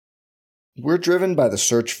We're driven by the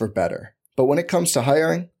search for better. But when it comes to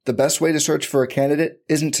hiring, the best way to search for a candidate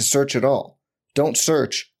isn't to search at all. Don't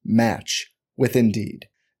search, match with Indeed.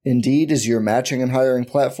 Indeed is your matching and hiring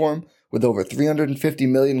platform with over 350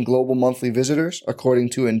 million global monthly visitors,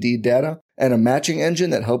 according to Indeed data, and a matching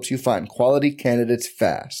engine that helps you find quality candidates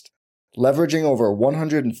fast. Leveraging over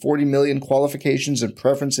 140 million qualifications and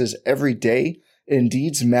preferences every day,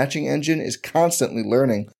 Indeed's matching engine is constantly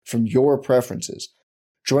learning from your preferences.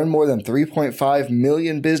 Join more than 3.5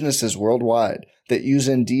 million businesses worldwide that use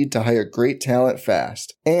Indeed to hire great talent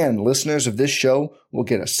fast. And listeners of this show will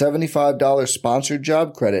get a $75 sponsored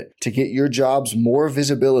job credit to get your jobs more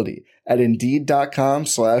visibility at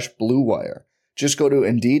Indeed.com/Blue Wire. Just go to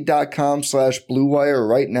Indeed.com/Blue Wire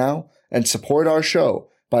right now and support our show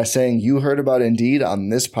by saying you heard about Indeed on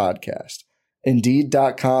this podcast.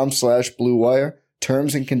 Indeed.com/Blue Wire.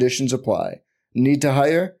 Terms and conditions apply. Need to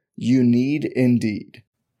hire? You need Indeed.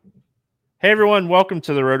 Hey everyone, welcome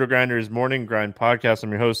to the Roto Grinders Morning Grind Podcast. I'm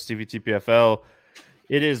your host, Stevie TPFL.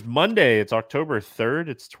 It is Monday. It's October 3rd.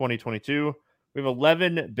 It's 2022. We have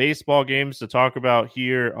 11 baseball games to talk about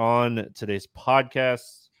here on today's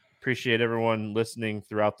podcast. Appreciate everyone listening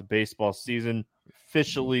throughout the baseball season.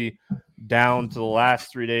 Officially down to the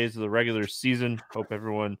last 3 days of the regular season. Hope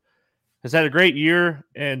everyone has had a great year.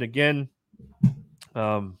 And again,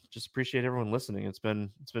 just appreciate everyone listening. It's been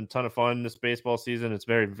a ton of fun this baseball season. It's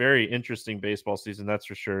very, very interesting baseball season, that's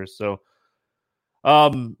for sure. So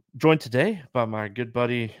joined today by my good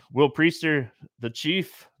buddy Will Priester, the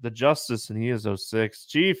Chief, the Justice, and he is 06.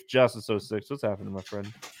 Chief Justice 06. What's happening, my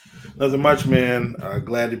friend? Nothing much, man.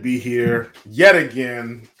 Glad to be here yet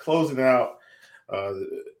again, closing out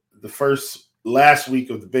the last week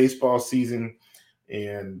of the baseball season.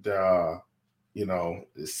 And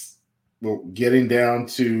we're getting down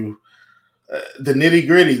to the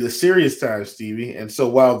nitty-gritty, the serious time, Stevie. And so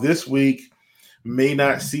while this week may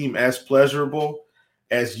not seem as pleasurable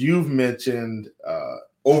as you've mentioned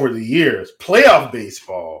over the years, playoff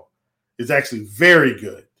baseball is actually very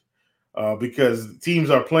good because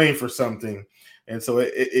teams are playing for something. And so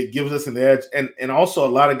it gives us an edge. And also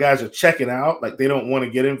a lot of guys are checking out. Like they don't want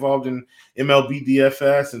to get involved in MLB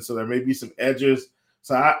DFS. And so there may be some edges.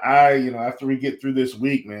 So I after we get through this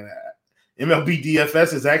week, man, MLB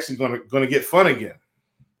DFS is actually going to get fun again.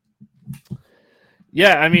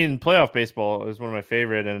 Yeah, I mean, playoff baseball is one of my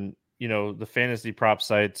favorite, and the fantasy prop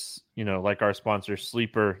sites, like our sponsor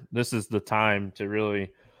Sleeper, this is the time to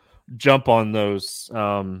really jump on those,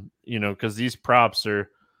 because these props they're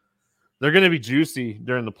going to be juicy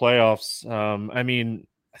during the playoffs. I mean,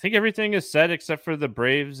 I think everything is set except for the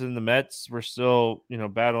Braves and the Mets. We're still,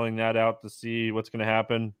 battling that out to see what's going to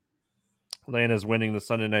happen. Atlanta's winning the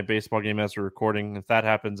Sunday night baseball game as we're recording. If that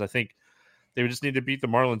happens, I think they would just need to beat the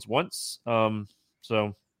Marlins once. But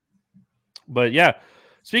yeah,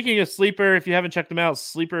 speaking of Sleeper, if you haven't checked them out,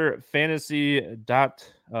 Sleeper Fantasy.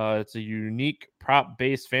 It's a unique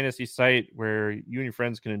prop-based fantasy site where you and your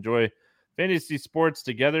friends can enjoy fantasy sports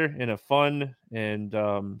together in a fun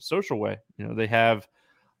and social way. They have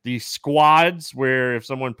the squads where if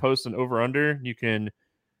someone posts an over-under, you can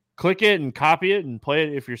click it and copy it and play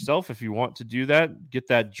it if you want to do that. Get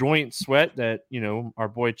that joint sweat that, our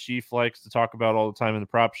boy Chief likes to talk about all the time in the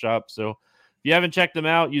prop shop. So if you haven't checked them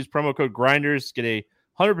out, use promo code Grinders, get a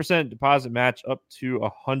 100% deposit match up to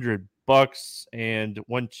 $100. And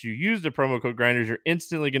once you use the promo code Grinders, you're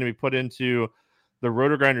instantly going to be put into the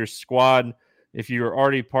Roto Grinders squad. If you're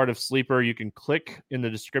already part of Sleeper, you can click in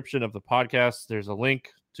the description of the podcast. There's a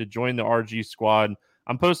link to join the RG squad.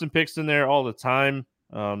 I'm posting picks in there all the time.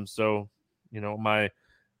 So my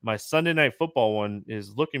Sunday night football one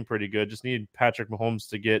is looking pretty good. Just need Patrick Mahomes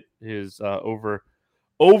to get his over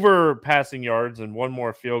passing yards and one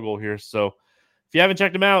more field goal here. So if you haven't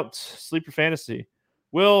checked them out, Sleeper Fantasy.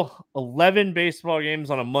 Will, 11 baseball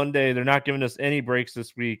games on a Monday. They're not giving us any breaks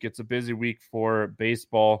this week. It's a busy week for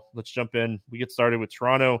baseball. Let's jump in. We get started with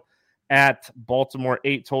Toronto at Baltimore,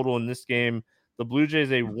 8 total in this game. The Blue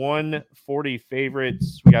Jays, a 140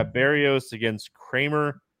 favorites. We got Berrios against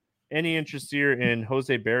Kramer. Any interest here in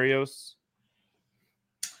Jose Berrios?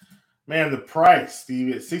 Man, the price,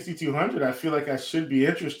 Steve, at 6,200, I feel like I should be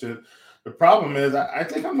interested. The problem is I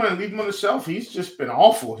think I'm going to leave him on the shelf. He's just been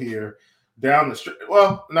awful here down the street.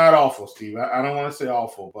 Well, not awful, Steve. I don't want to say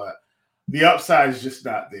awful, but the upside is just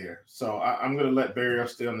not there. So I'm going to let Berrios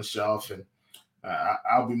stay on the shelf, and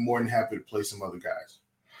I'll be more than happy to play some other guys.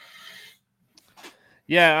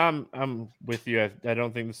 Yeah, I'm with you. I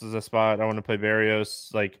don't think this is a spot I want to play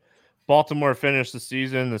Berrios. Like, Baltimore finished the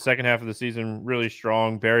season, the second half of the season, really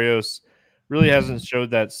strong. Berrios really hasn't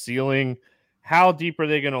showed that ceiling. How deep are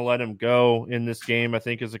they going to let him go in this game, I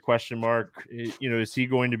think, is a question mark. Is he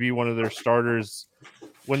going to be one of their starters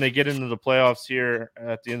when they get into the playoffs here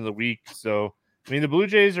at the end of the week? So, I mean, the Blue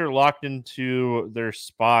Jays are locked into their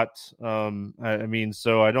spot. So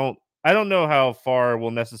I don't know how far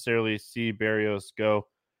we'll necessarily see Berrios go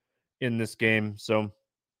in this game. So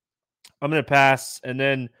I'm going to pass. And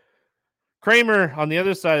then Kramer on the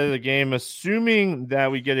other side of the game, assuming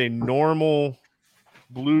that we get a normal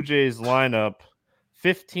Blue Jays lineup,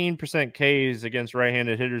 15% Ks against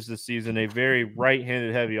right-handed hitters this season, a very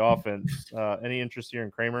right-handed heavy offense. Any interest here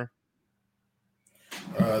in Kramer?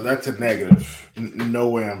 That's a negative. No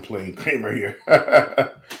way I'm playing Kramer here.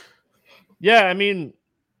 Yeah, I mean,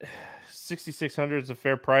 6,600 is a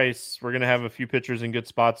fair price. We're going to have a few pitchers in good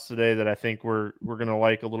spots today that I think we're going to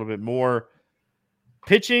like a little bit more.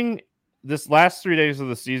 Pitching, this last 3 days of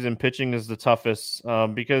the season, pitching is the toughest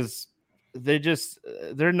because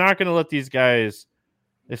they're not going to let these guys,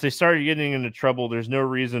 if they start getting into trouble, there's no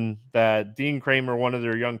reason that Dean Kramer, one of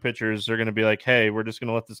their young pitchers, are going to be like, hey, we're just going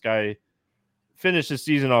to let this guy finish the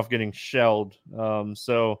season off getting shelled.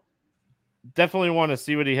 So definitely want to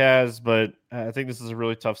see what he has, but I think this is a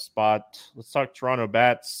really tough spot. Let's talk Toronto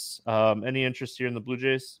bats. Any interest here in the Blue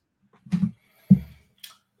Jays?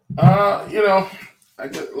 Like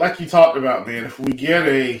you talked about, man, if we get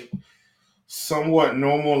a somewhat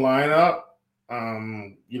normal lineup,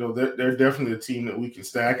 they're definitely a team that we can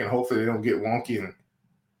stack, and hopefully they don't get wonky and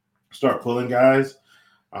start pulling guys.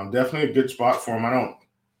 Definitely a good spot for them.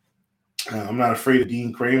 I'm not afraid of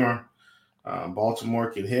Dean Kramer. Baltimore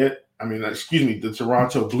can hit. The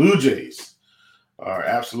Toronto Blue Jays are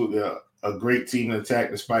absolutely a great team to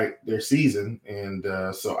attack despite their season, and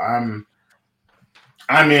so I'm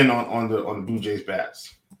in on the Blue Jays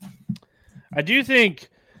bats. I do think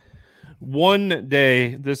one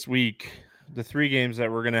day this week, the 3 games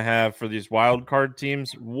that we're going to have for these wild card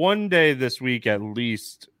teams, one day this week at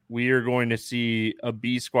least, we are going to see a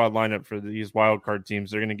B squad lineup for these wild card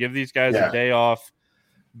teams. They're going to give these guys a day off,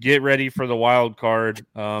 get ready for the wild card.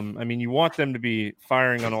 You want them to be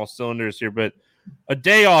firing on all cylinders here, but a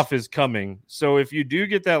day off is coming. So if you do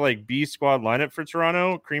get that like B squad lineup for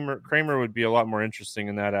Toronto, Kramer would be a lot more interesting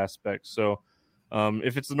in that aspect. So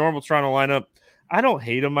if it's the normal Toronto lineup, I don't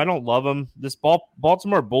hate him. I don't love him. This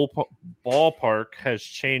Baltimore ballpark has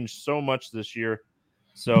changed so much this year.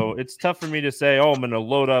 So it's tough for me to say, I'm going to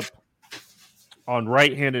load up on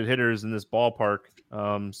right-handed hitters in this ballpark.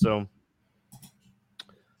 So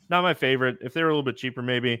not my favorite. If they were a little bit cheaper,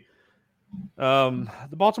 maybe. The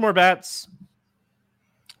Baltimore bats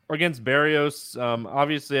against Berrios.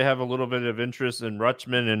 Obviously, I have a little bit of interest in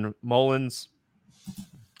Rutschman and Mullins,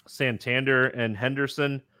 Santander, and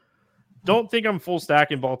Henderson. Don't think I'm full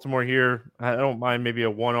stack in Baltimore here. I don't mind maybe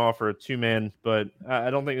a one-off or a two-man, but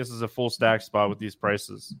I don't think this is a full stack spot with these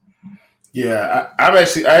prices. Yeah, I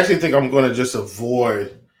actually think I'm going to just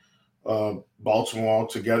avoid Baltimore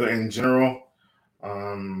altogether in general.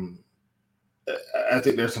 I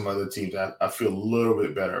think there's some other teams I feel a little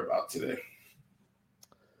bit better about today.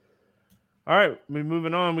 All right, we're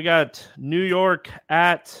moving on. We got New York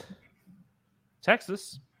at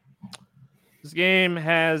Texas. This game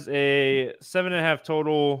has a 7.5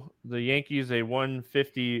 total. The Yankees a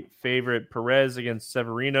 150 favorite. Perez against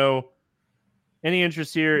Severino. Any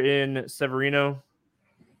interest here in Severino?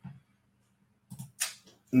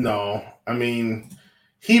 No.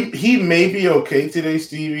 He may be okay today,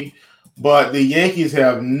 Stevie, but the Yankees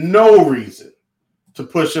have no reason to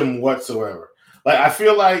push him whatsoever. I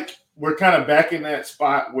feel like we're kind of back in that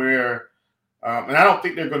spot where and I don't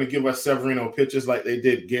think they're going to give us Severino pitches like they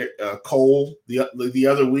did get Cole the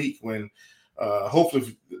other week when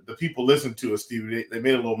hopefully the people listen to us, Stevie. They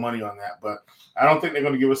made a little money on that, but I don't think they're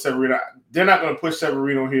going to give us Severino. They're not going to push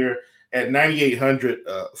Severino here at 9,800.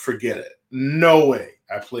 Forget it. No way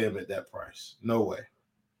I play him at that price. No way.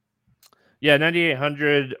 Yeah,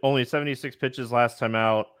 9,800, only 76 pitches last time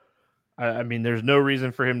out. There's no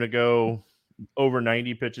reason for him to go over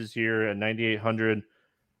 90 pitches here at 9,800.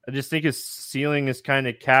 I just think his ceiling is kind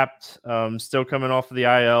of capped. Still coming off of the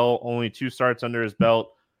IL, only 2 starts under his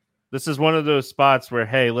belt. This is one of those spots where,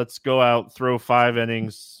 hey, let's go out, throw 5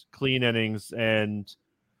 innings, clean innings, and,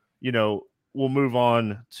 we'll move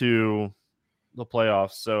on to the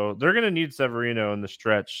playoffs. So they're going to need Severino in the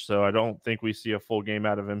stretch. So I don't think we see a full game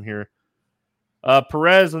out of him here.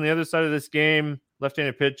 Perez on the other side of this game,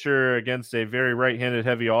 left-handed pitcher against a very right-handed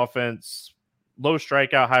heavy offense, low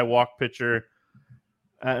strikeout, high walk pitcher.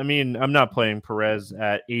 I'm not playing Perez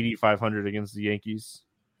at 8,500 against the Yankees.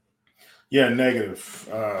 Yeah, negative.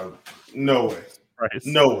 No way. Price.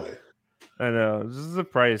 No way. I know. This is the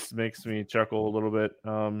price makes me chuckle a little bit.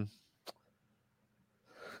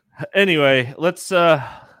 Anyway, let's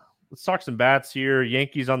talk some bats here.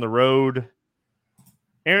 Yankees on the road.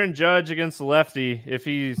 Aaron Judge against the lefty. If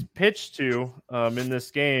he's pitched to in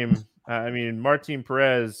this game, I mean Martin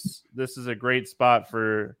Perez. This is a great spot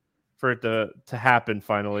for it to happen.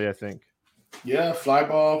 Finally, I think. Yeah, fly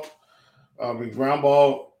ball, ground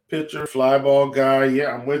ball pitcher, fly ball guy.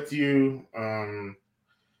 Yeah, I'm with you.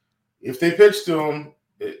 If they pitch to him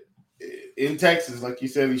in Texas, like you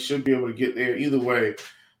said, he should be able to get there. Either way,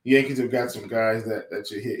 the Yankees have got some guys that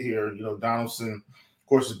should hit here. You know, Donaldson, of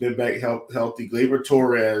course, has been back healthy. Gleyber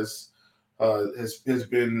Torres has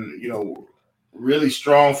been, you know, really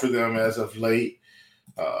strong for them as of late.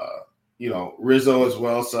 You know, Rizzo as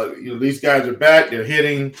well. So, you know, these guys are back. They're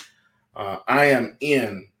hitting. I am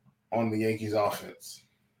in on the Yankees offense.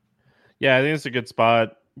 Yeah, I think it's a good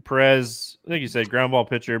spot. Perez, I think you said ground ball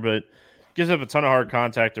pitcher, but gives up a ton of hard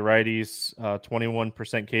contact to righties,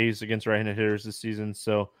 21% Ks against right-handed hitters this season.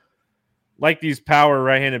 So like these power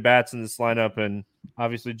right-handed bats in this lineup, and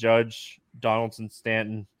obviously Judge, Donaldson,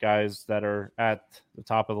 Stanton, guys that are at the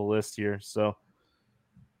top of the list here. So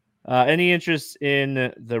any interest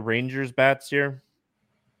in the Rangers bats here?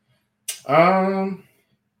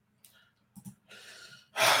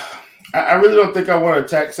 I really don't think I want to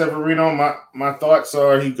attack Severino. My thoughts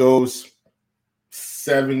are he goes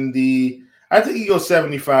 70. I think he goes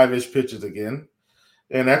 75-ish pitches again.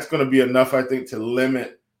 And that's going to be enough, I think, to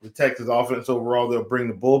limit the Texas offense overall. They'll bring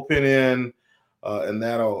the bullpen in, and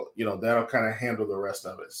that'll kind of handle the rest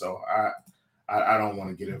of it. So I don't want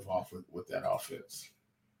to get involved with that offense.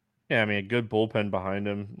 Yeah, I mean, a good bullpen behind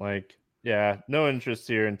him. Like, yeah, no interest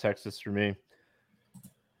here in Texas for me.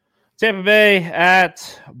 Tampa Bay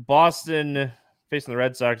at Boston facing the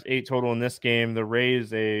Red Sox, 8 total in this game. The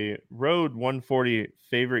Rays, a road 140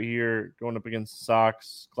 favorite here, going up against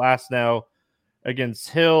Sox. Glasnow against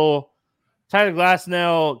Hill. Tyler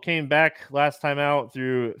Glasnow came back last time out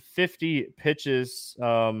through 50 pitches.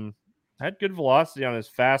 Had good velocity on his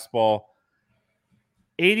fastball.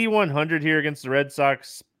 8,100 here against the Red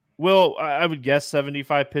Sox. Will, I would guess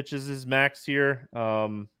 75 pitches is max here.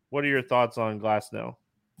 What are your thoughts on Glasnow?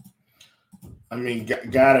 I mean,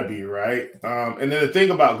 gotta be, right? And then the thing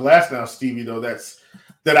about Glasnow, Stevie, though,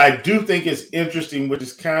 that I do think is interesting, which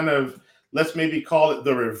is kind of, let's maybe call it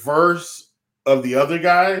the reverse of the other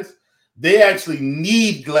guys. They actually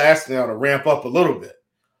need Glasnow to ramp up a little bit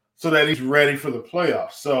so that he's ready for the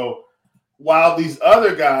playoffs. So while these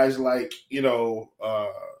other guys like, you know,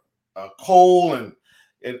 Cole and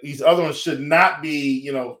these other ones should not be,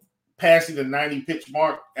 you know, passing the 90 pitch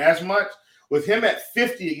mark as much, with him at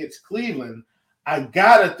 50 against Cleveland, I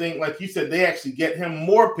gotta think, like you said, they actually get him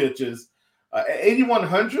more pitches. At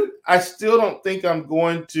 8,100, I still don't think I'm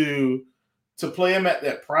going to play him at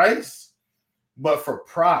that price. But for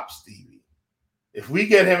props, Stevie, if we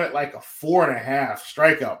get him at like a 4.5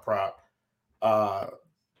 strikeout prop,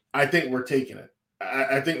 I think we're taking it.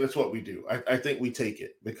 I think that's what we do. I think we take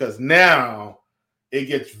it because now it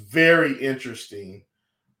gets very interesting.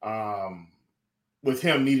 With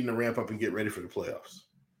him needing to ramp up and get ready for the playoffs.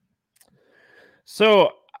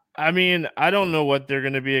 So, I mean, I don't know what they're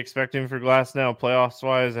going to be expecting for Glasnow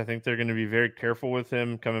playoffs-wise. I think they're going to be very careful with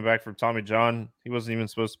him coming back from Tommy John. He wasn't even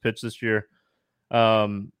supposed to pitch this year. I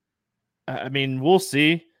mean, we'll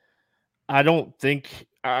see. I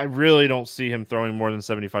really don't see him throwing more than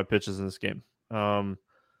 75 pitches in this game. And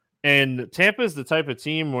Tampa is the type of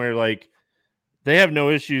team where, like, they have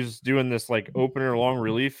no issues doing this, like, opener long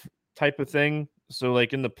relief type of thing. So,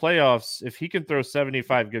 like, in the playoffs, if he can throw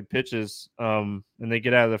 75 good pitches and they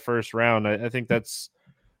get out of the first round, I think that's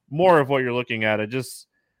more of what you're looking at.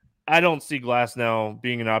 I don't see Glasnow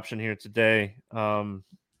being an option here today. Could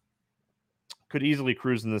easily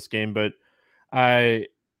cruise in this game, but at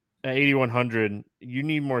 8,100, you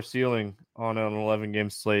need more ceiling on an 11-game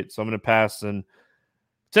slate. So I'm going to pass and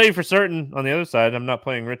tell you for certain on the other side, I'm not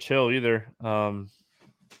playing Rich Hill either.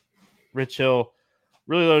 Rich Hill,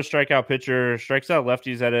 really low strikeout pitcher, strikes out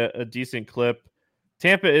lefties at a decent clip.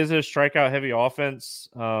 Tampa is a strikeout-heavy offense,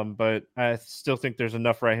 but I still think there's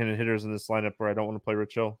enough right-handed hitters in this lineup where I don't want to play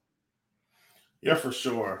Rich Hill. Yeah, for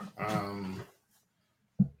sure.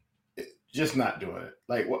 Just not doing it.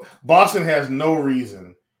 Like, Boston has no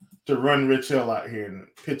reason to run Rich Hill out here and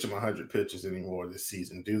pitch him 100 pitches anymore this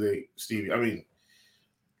season, do they, Stevie? I mean,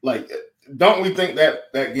 like, don't we think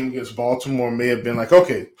that game against Baltimore may have been like,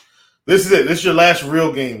 okay, this is it. This is your last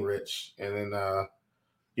real game, Rich. And then,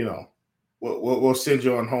 you know, we'll send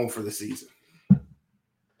you on home for the season.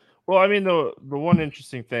 Well, I mean, the one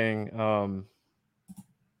interesting thing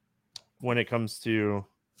when it comes to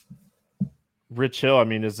Rich Hill, I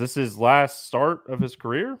mean, is this his last start of his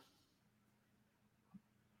career?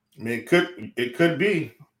 I mean, it could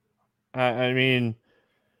be. I mean,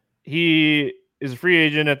 he is a free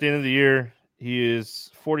agent at the end of the year. He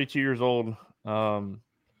is 42 years old. I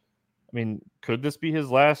mean, could this be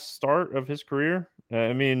his last start of his career?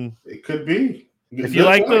 I mean, It could be. If you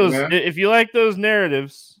like those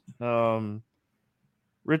narratives,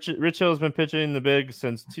 Rich Hill's been pitching in the big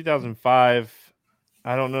since 2005.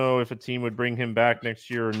 I don't know if a team would bring him back next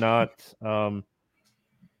year or not.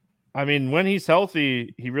 I mean, when he's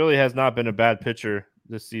healthy, he really has not been a bad pitcher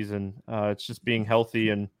this season. It's just being healthy,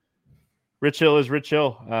 and Rich Hill is Rich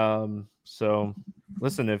Hill. So,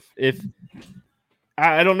 listen, if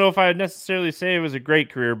I don't know if I'd necessarily say it was a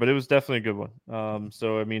great career, but it was definitely a good one.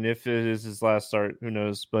 So, I mean, if it is his last start, who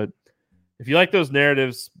knows? But if you like those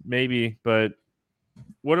narratives, maybe. But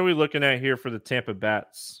what are we looking at here for the Tampa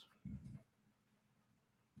Bats?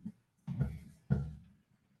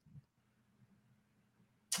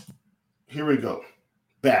 Here we go.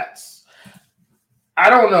 Bats. I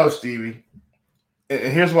don't know, Stevie.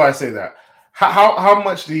 And here's why I say that. How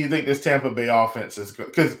much do you think this Tampa Bay offense is good?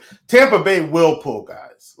 Because Tampa Bay will pull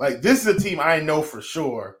guys. Like, this is a team I know for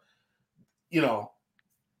sure. You know,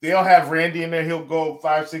 they'll have Randy in there. He'll go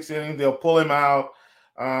 5-6 innings. They'll pull him out.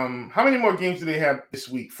 How many more games do they have this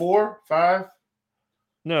week? 4, 5?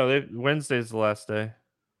 No, Wednesday's the last day.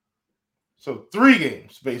 So 3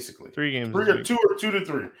 games, basically. 3 games. 2 to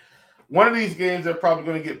 3. One of these games they're probably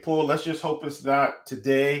going to get pulled. Let's just hope it's not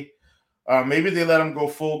today. Maybe they let them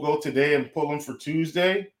go today and pull them for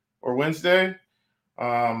Tuesday or Wednesday.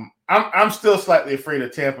 I'm still slightly afraid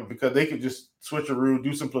of Tampa because they could just switcheroo,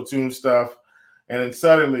 do some platoon stuff, and then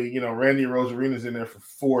suddenly, Randy Rosarina's in there for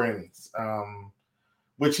 4 innings,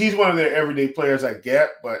 which he's one of their everyday players I get,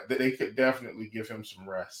 but they could definitely give him some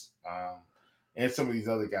rest, and some of these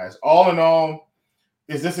other guys. All in all,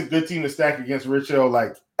 is this a good team to stack against Rich Hill?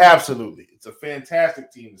 Like, absolutely. It's a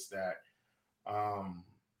fantastic team to stack.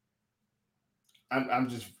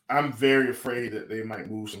 I'm very afraid that they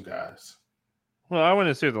might move some guys. Well, I want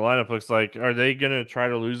to see what the lineup looks like. Are they going to try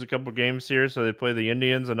to lose a couple games here so they play the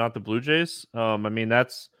Indians and not the Blue Jays? I mean,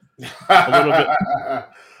 that's a little bit.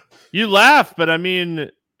 You laugh, but I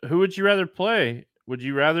mean, who would you rather play? Would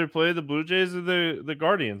you rather play the Blue Jays or the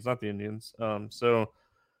Guardians, not the Indians? So,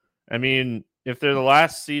 I mean, if they're the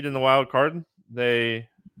last seed in the wild card, they,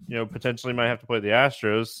 potentially might have to play the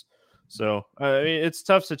Astros. So, I mean, it's a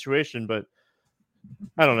tough situation, but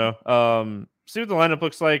I don't know. See what the lineup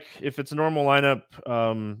looks like. If it's a normal lineup,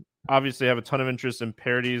 obviously I have a ton of interest in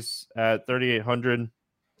Paredes at 3,800.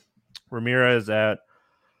 Ramirez at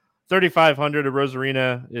 3,500. A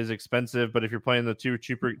Rosarina is expensive, but if you're playing the 2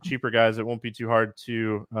 cheaper guys, it won't be too hard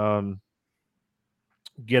to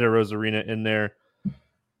get a Rosarina in there.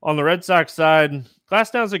 On the Red Sox side,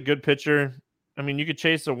 Glasnow's a good pitcher. I mean, you could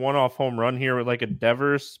chase a one-off home run here with like a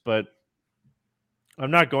Devers, but I'm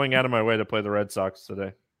not going out of my way to play the Red Sox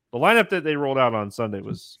today. The lineup that they rolled out on Sunday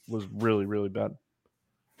was really, really bad.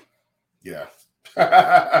 Yeah.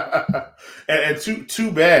 and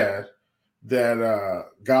too bad that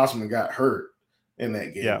Gausman got hurt in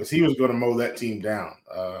that game because he was going to mow that team down.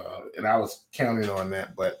 And I was counting on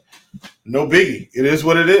that, but no biggie. It is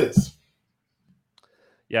what it is.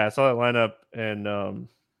 Yeah, I saw that lineup, and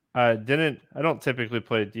I don't typically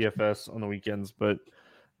play DFS on the weekends, but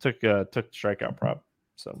took the strikeout prop.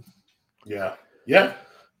 So yeah.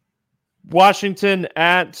 Washington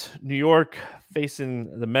at New York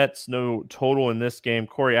facing the Mets. No total in this game.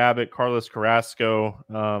 Corey Abbott, Carlos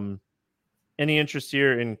Carrasco. Any interest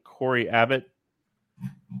here in Corey Abbott?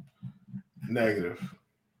 Negative.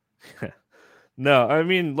 No, I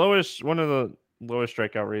mean one of the lowest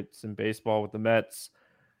strikeout rates in baseball with the Mets.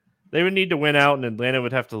 They would need to win out, and Atlanta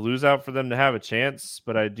would have to lose out for them to have a chance.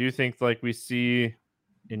 But I do think like we see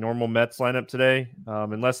a normal Mets lineup today,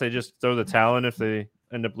 unless they just throw the towel in if they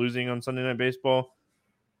end up losing on Sunday Night Baseball.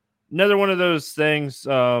 Another one of those things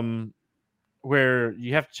where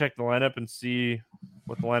you have to check the lineup and see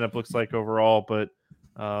what the lineup looks like overall. But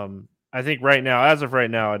I think as of right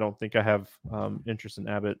now, I don't think I have interest in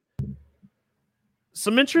Abbott.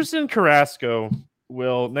 Some interest in Carrasco,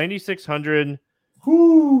 Will, 9,600.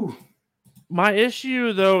 Whoo. My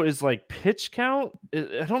issue, though, is like pitch count.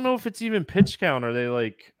 I don't know if it's even pitch count. Are they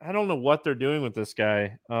like, I don't know what they're doing with this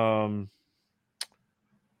guy.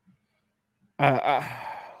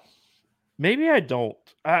 Maybe I don't.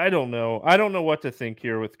 I don't know. I don't know what to think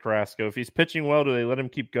here with Carrasco. If he's pitching well, do they let him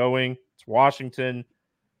keep going? It's Washington.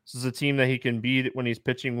 This is a team that he can beat when he's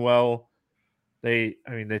pitching well. They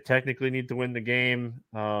technically need to win the game.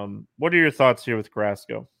 What are your thoughts here with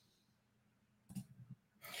Carrasco?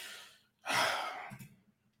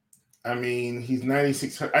 I mean, he's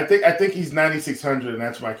 9,600. I think he's 9,600, and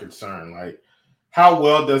that's my concern. Like, how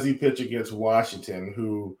well does he pitch against Washington,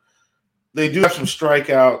 who they do have some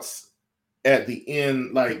strikeouts at the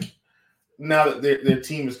end? Like, now that their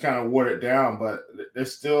team is kind of watered down, but they're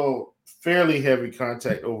still fairly heavy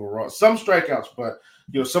contact overall. Some strikeouts, but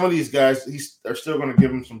some of these guys are still going to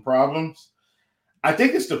give him some problems. I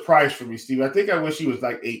think it's the price for me, Steve. I think I wish he was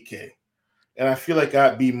like 8K, and I feel like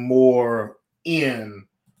I'd be more in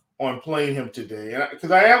on playing him today,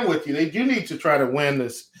 because I am with you. They do need to try to win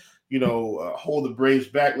this. Hold the Braves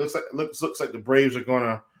back. Looks like the Braves are going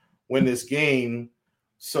to win this game.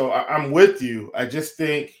 So I'm with you. I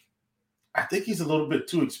think he's a little bit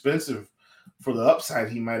too expensive for the upside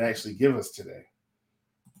he might actually give us today.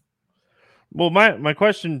 Well, my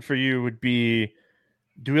question for you would be,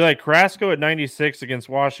 do we like Carrasco at 96 against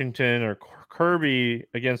Washington or Kirby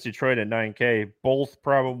against Detroit at 9K? Both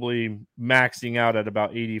probably maxing out at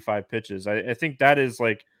about 85 pitches. I think that is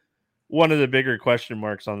like one of the bigger question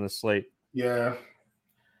marks on this slate. Yeah.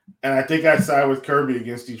 And I think I'd side with Kirby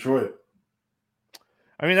against Detroit.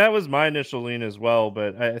 I mean, that was my initial lean as well,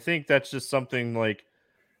 but I think that's just something like,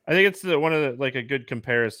 I think it's one of the, like a good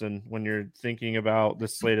comparison when you're thinking about the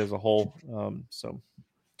slate as a whole.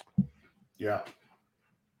 Yeah.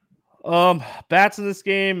 Bats in this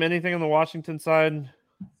game, anything on the Washington side?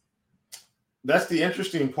 That's the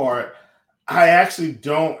interesting part. I actually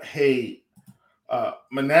don't hate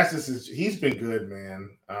Manassas. He's been good,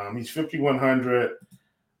 man. He's 5,100.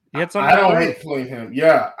 I don't hate playing him.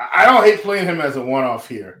 Yeah, I don't hate playing him as a one-off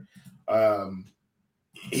here.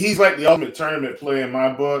 He's like the ultimate tournament play in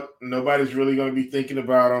my book. Nobody's really going to be thinking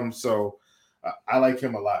about him, so I like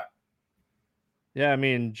him a lot. Yeah, I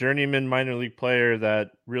mean, journeyman minor league player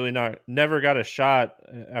that really never got a shot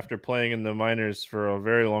after playing in the minors for a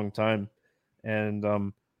very long time,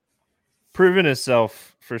 and proven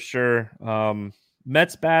himself for sure.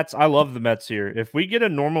 Mets bats, I love the Mets here. If we get a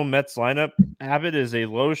normal Mets lineup, Abbott is a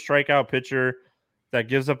low strikeout pitcher that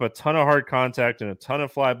gives up a ton of hard contact and a ton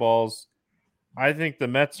of fly balls. I think the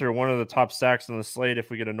Mets are one of the top stacks on the slate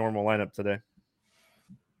if we get a normal lineup today.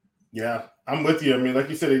 Yeah, I'm with you. I mean, like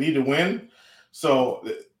you said, they need to win. So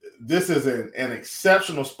this is an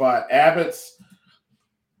exceptional spot.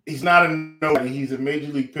 He's not a nobody. He's a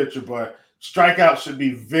major league pitcher, but strikeouts should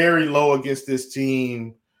be very low against this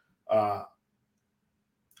team.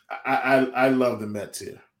 I love the Mets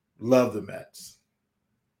here. Love the Mets.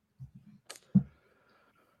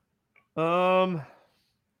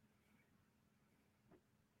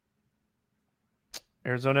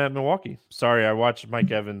 Arizona at Milwaukee. Sorry, I watched Mike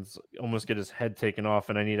Evans almost get his head taken off,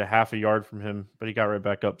 and I need a half a yard from him, but he got right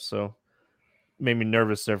back up. So made me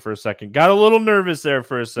nervous there for a second. Got a little nervous there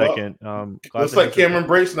for a second. Looks like Cameron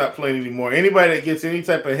Brate's not playing anymore. Anybody that gets any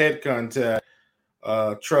type of head contact,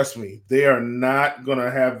 trust me, they are not going to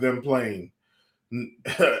have them playing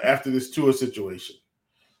after this Tua situation.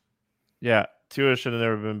 Yeah, Tua should have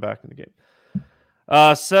never been back in the game.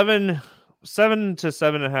 7 to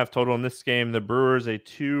 7.5 total in this game. The Brewers a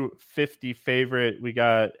 250 favorite. We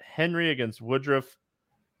got Henry against Woodruff.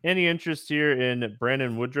 Any interest here in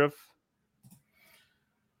Brandon Woodruff?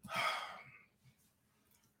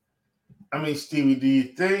 I mean, Stevie, do you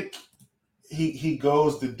think he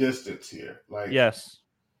goes the distance here? Like, yes.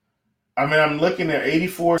 I mean, I'm looking at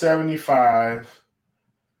 84.75.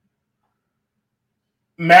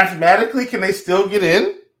 Mathematically, can they still get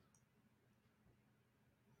in?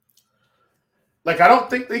 Like, I don't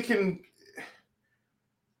think they can.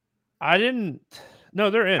 No,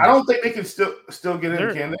 they're in. I don't think they can still get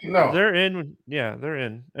in, can they? No. They're in. Yeah, they're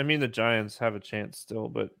in. I mean, the Giants have a chance still,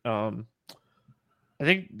 but I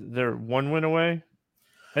think they're one win away.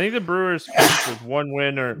 I think the Brewers with one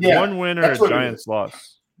win or a Giants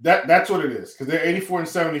loss. That's what it is, because they're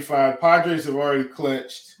 84.75. Padres have already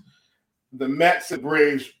clinched. The Mets and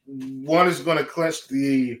Braves, one is going to clinch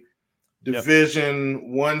the division. Yep.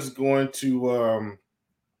 One's going to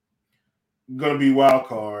be wild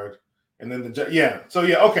card, and then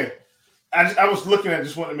okay. I was looking at,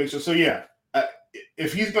 just wanted to make sure. So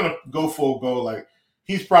if he's going to go full go, like,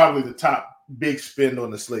 he's probably the top big spend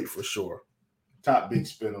on the slate for sure. Top big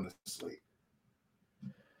spend on the slate.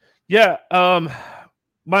 Yeah.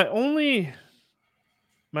 My only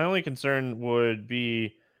concern would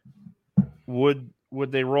be, would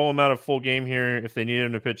they roll him out a full game here if they need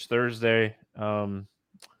him to pitch Thursday?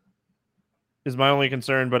 Is my only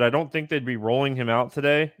concern, but I don't think they'd be rolling him out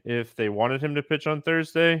today if they wanted him to pitch on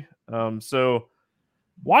Thursday. So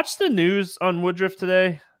watch the news on Woodruff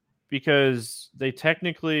today, because they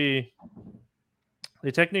technically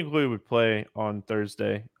would play on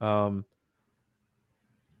Thursday. I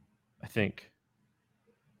think.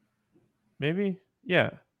 maybe. Yeah,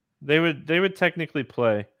 they would technically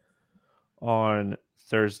play on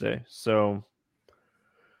Thursday. So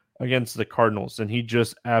against the Cardinals, and he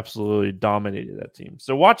just absolutely dominated that team.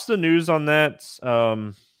 So watch the news on that.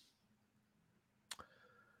 I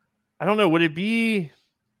don't know. Would it be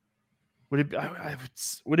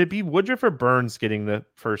Woodruff or Burns getting the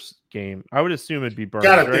first game? I would assume it'd be Burns.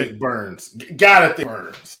 Gotta think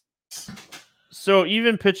Burns. So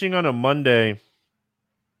even pitching on a Monday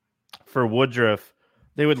for Woodruff,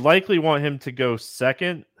 they would likely want him to go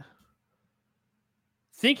second.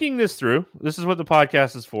 Thinking this through, this is what the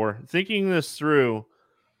podcast is for. Thinking this through,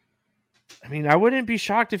 I mean, I wouldn't be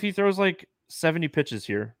shocked if he throws like 70 pitches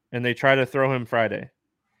here and they try to throw him Friday.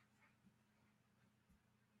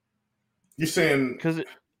 You're saying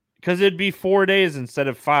because it'd be 4 days instead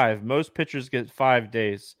of 5. Most pitchers get 5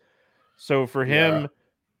 days. So for him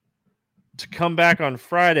to come back on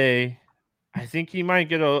Friday, I think he might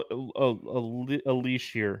get a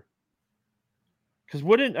leash here. Because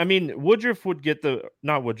Woodruff would get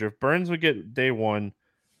Burns would get day 1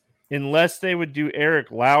 unless they would do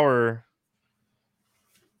Eric Lauer.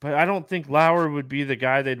 But I don't think Lauer would be the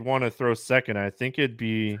guy they'd want to throw second. I think it'd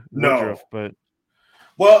be Woodruff. But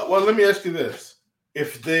well, let me ask you this: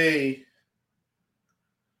 if they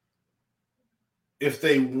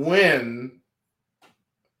win,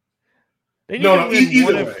 they need to win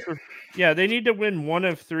either way. Yeah, they need to win 1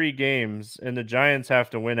 of 3 games, and the Giants have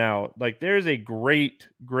to win out. Like, there's a great,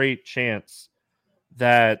 great chance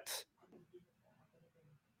that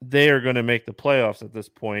they are going to make the playoffs at this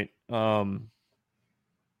point. So,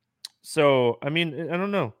 I mean, I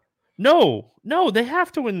don't know. No, they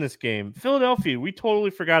have to win this game. Philadelphia, we totally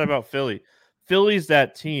forgot about Philly. Philly's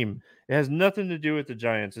that team. It has nothing to do with the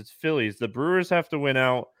Giants. It's Phillies. The Brewers have to win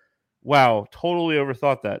out. Wow, totally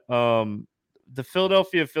overthought that. The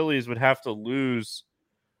Philadelphia Phillies would have to lose.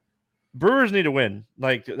 Brewers need to win.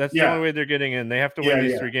 Like, that's the only way they're getting in. They have to win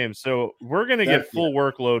these 3 games. So we're going to get full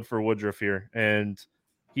workload for Woodruff here. And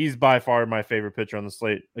he's by far my favorite pitcher on the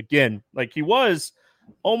slate. Again, like he was,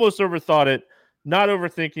 almost overthought it, not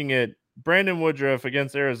overthinking it. Brandon Woodruff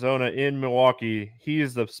against Arizona in Milwaukee. He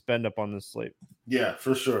is the spend up on this slate. Yeah,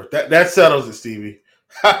 for sure. That settles it, Stevie.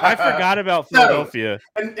 I forgot about Philadelphia.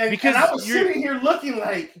 And I was sitting here looking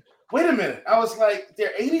like, wait a minute. I was like,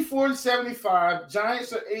 they're 84-75.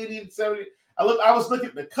 Giants are 80-70. I was looking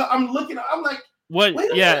at the cut. I'm like,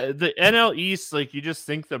 what? Yeah, the NL East, like you just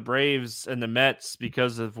think the Braves and the Mets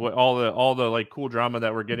because of what all the like cool drama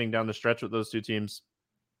that we're getting down the stretch with those 2 teams,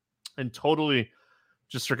 and totally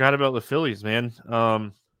just forgot about the Phillies, man.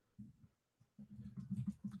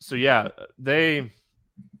 So yeah, the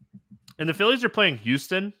Phillies are playing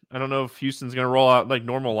Houston. I don't know if Houston's going to roll out like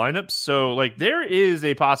normal lineups. So like there is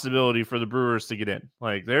a possibility for the Brewers to get in.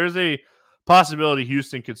 Like there's a possibility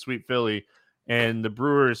Houston could sweep Philly and the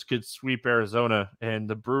Brewers could sweep Arizona and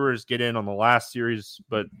the Brewers get in on the last series.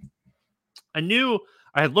 But I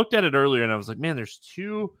had looked at it earlier and I was like, man, there's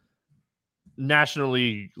 2 National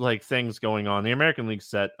League like things going on. The American League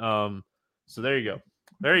set. So there you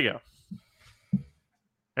go.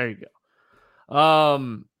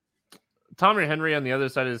 Tommy Henry on the other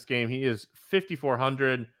side of this game, he is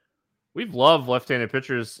 5,400. We've loved left-handed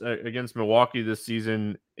pitchers against Milwaukee this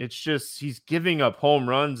season. It's just he's giving up home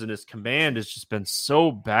runs, and his command has just been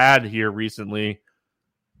so bad here recently.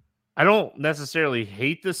 I don't necessarily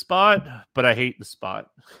hate the spot, but I hate the spot.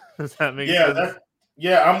 Does that make sense?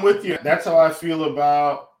 I'm with you. That's how I feel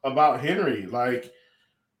about Henry. Like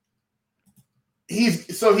he's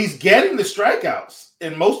getting the strikeouts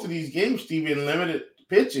in most of these games, Steve, in limited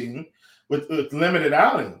pitching with limited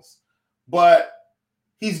outings, but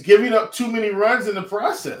he's giving up too many runs in the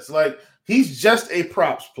process. Like he's just a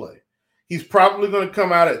props play. He's probably going to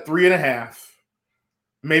come out at 3.5,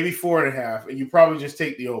 maybe 4.5, and you probably just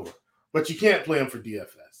take the over. But you can't play him for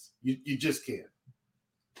DFS. You just can't.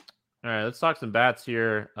 All right, let's talk some bats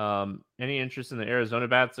here. Any interest in the Arizona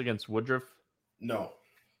bats against Woodruff? No.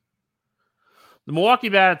 The Milwaukee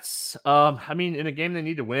bats, in a game they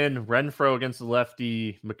need to win, Renfroe against the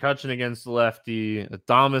lefty, McCutchen against the lefty,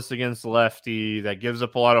 Adames against the lefty, that gives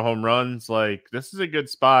up a lot of home runs. Like, this is a good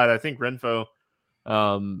spot. I think Renfroe is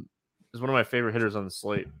one of my favorite hitters on the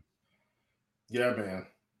slate. Yeah, man,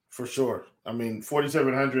 for sure.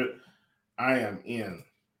 4,700, I am in.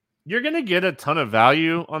 You're going to get a ton of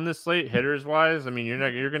value on this slate, hitters-wise.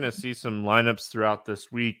 You're going to see some lineups throughout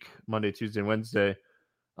this week, Monday, Tuesday, Wednesday,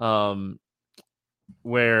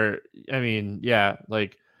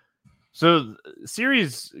 so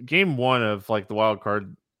series game 1 of like the wild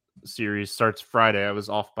card series starts Friday. I was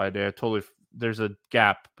off by a day. There's a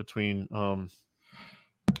gap between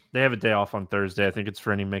They have a day off on Thursday. I think it's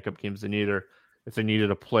for any makeup games they need, or if they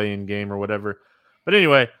needed a play-in game or whatever. But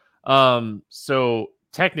anyway, so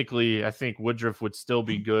technically, I think Woodruff would still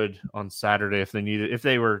be good on Saturday if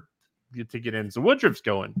they were to get in. So Woodruff's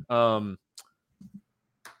going. All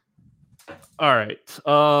right.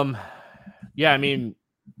 Yeah, I mean,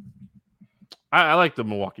 I like the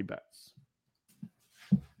Milwaukee Bats.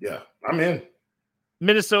 Yeah, I'm in.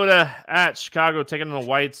 Minnesota at Chicago, taking on the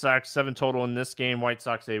White Sox. 7 total in this game. White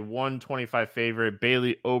Sox a 125 favorite.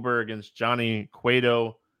 Bailey Ober against Johnny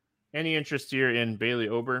Cueto. Any interest here in Bailey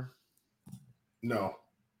Ober? No.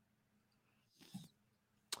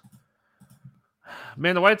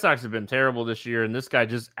 Man, the White Sox have been terrible this year, and this guy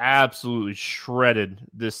just absolutely shredded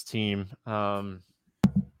this team.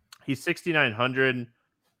 He's 6,900. If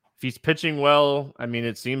he's pitching well, I mean,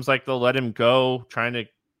 it seems like they'll let him go, trying to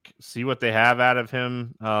see what they have out of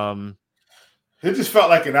him. It just felt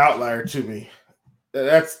like an outlier to me.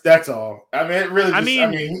 That's all. I mean, it really.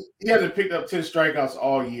 He hasn't picked up 10 strikeouts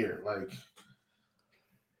all year. Like,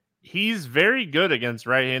 he's very good against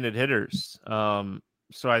right-handed hitters.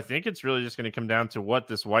 So I think it's really just going to come down to what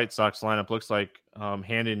this White Sox lineup looks like,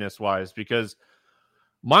 handiness-wise, because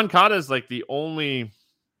Moncada is like the only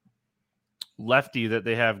lefty that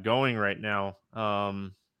they have going right now.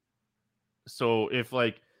 So if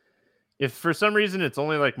for some reason it's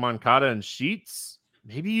only like Moncada and Sheets,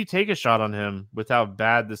 maybe you take a shot on him with how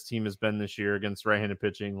bad this team has been this year against right-handed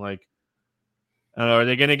pitching. Like, I don't know, are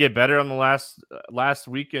they going to get better on the last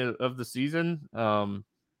week of the season?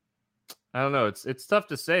 I don't know. It's tough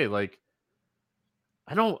to say. Like,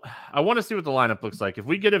 I want to see what the lineup looks like. If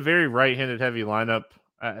we get a very right-handed heavy lineup,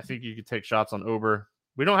 I think you could take shots on Ober.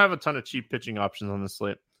 We don't have a ton of cheap pitching options on this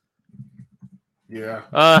slate.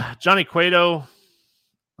 Yeah. Johnny Cueto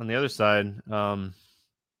on the other side, only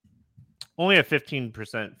a 15.7%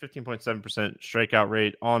 strikeout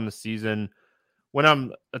rate on the season. When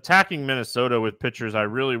I'm attacking Minnesota with pitchers, I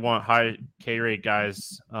really want high K rate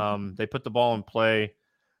guys. They put the ball in play.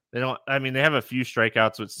 They have a few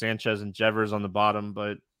strikeouts with Sanchez and Jevers on the bottom,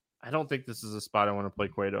 but I don't think this is a spot I want to play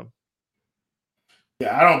Cueto.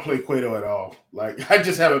 Yeah, I don't play Cueto at all. Like, I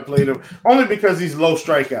just haven't played him only because he's low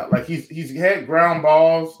strikeout. Like, he's had ground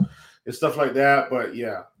balls and stuff like that, but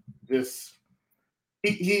yeah, he doesn't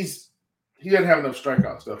have enough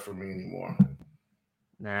strikeout stuff for me anymore.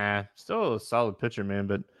 Nah, still a solid pitcher, man,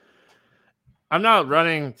 but I'm not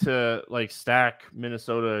running to like stack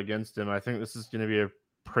Minnesota against him. I think this is going to be a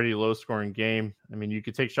pretty low scoring game. I mean, you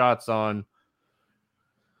could take shots on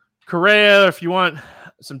Correa if you want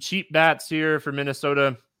some cheap bats here for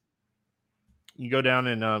Minnesota. You go down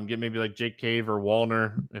and get maybe like Jake Cave or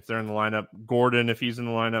Wallner if they're in the lineup, Gordon if he's in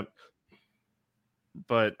the lineup.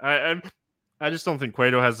 But I just don't think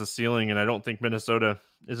Cueto has the ceiling, and I don't think Minnesota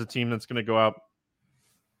is a team that's going to go out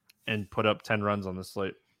and put up 10 runs on the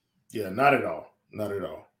slate. Yeah, not at all. Not at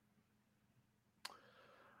all.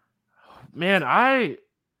 Man, I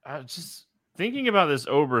just thinking about this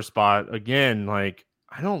Ober spot again, like,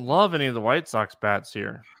 I don't love any of the White Sox bats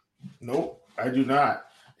here. Nope, I do not.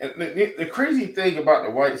 And the crazy thing about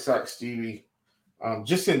the White Sox, Stevie,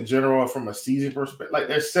 just in general from a season perspective, like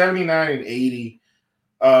they're 79 and 80.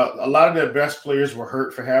 A lot of their best players were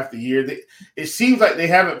hurt for half the year. It seems like they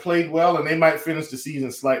haven't played well, and they might finish the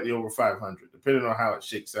season slightly over 500, depending on how it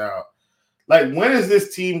shakes out. Like, when is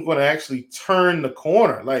this team going to actually turn the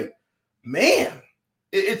corner? Like, man,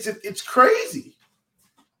 it's crazy.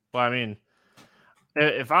 Well, I mean,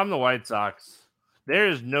 if I'm the White Sox, there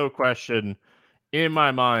is no question in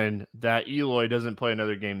my mind that Eloy doesn't play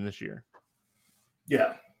another game this year.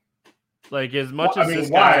 Yeah. Like, as much as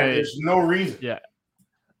this why? guy, There's no reason. Yeah.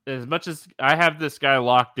 As much as I have this guy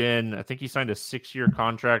locked in, I think he signed a 6-year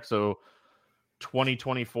contract, so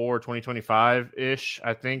 2024, 2025-ish.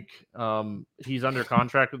 I think he's under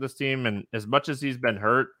contract with this team, and as much as he's been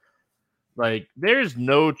hurt, like, there's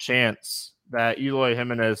no chance that Eloy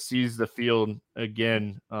Jimenez sees the field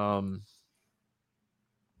again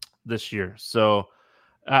this year. So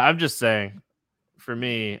I'm just saying, for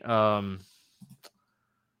me, I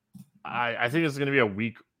think it's going to be a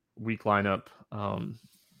weak lineup.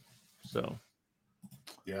 So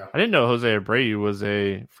yeah, I didn't know Jose Abreu was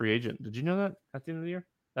a free agent. Did you know that at the end of the year?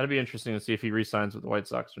 That'd be interesting to see if he re-signs with the White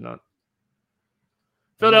Sox or not.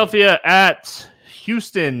 Philadelphia at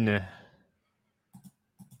Houston.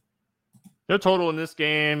 No total in this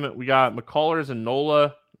game. We got McCullers and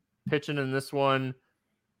Nola pitching in this one.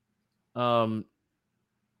 Man,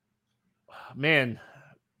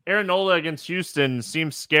 Aaron Nola against Houston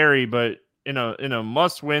seems scary, but in a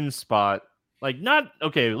must-win spot. Like, not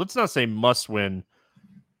okay. Let's not say must-win.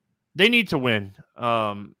 they need to win.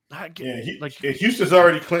 Houston's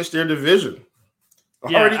already clinched their division.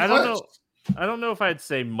 I don't know if I'd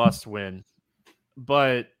say must win,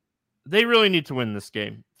 but they really need to win this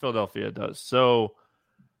game. Philadelphia does. So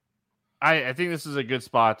I think this is a good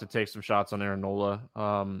spot to take some shots on Aaron Nola.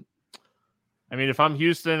 I mean, if I'm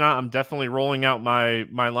Houston, I'm definitely rolling out my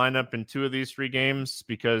lineup in 2 of these 3 games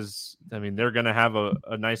because, I mean, they're going to have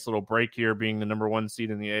a nice little break here being the number 1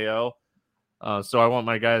 seed in the AL. So I want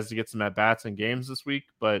my guys to get some at-bats in games this week.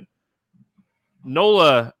 But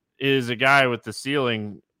Nola is a guy with the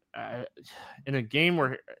ceiling in a game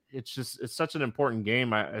where it's such an important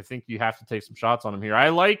game. I think you have to take some shots on him here. I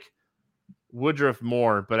like Woodruff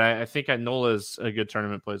more, but I think Nola is a good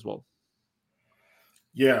tournament play as well.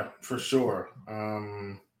 Yeah, for sure.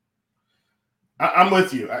 I'm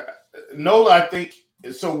with you. Nola, I think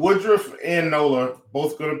so. Woodruff and Nola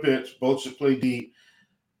both going to pitch. Both should play deep.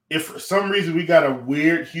 If for some reason we got a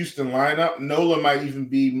weird Houston lineup, Nola might even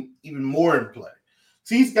be even more in play.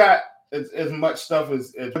 So he's got as much stuff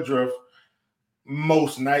as Woodruff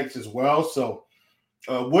most nights as well. So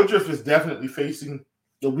Woodruff is definitely facing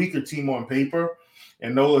the weaker team on paper,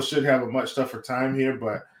 and Nola should have a much tougher time here.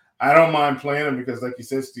 But I don't mind playing him because, like you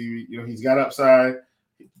said, Steve, he's got upside,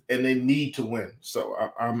 and they need to win. So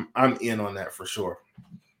I'm in on that for sure.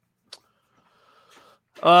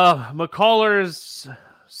 McCullers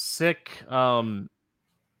sick.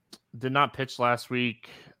 Did not pitch last week.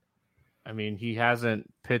 I mean, he hasn't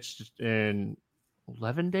pitched in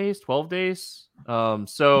 11 days, 12 days.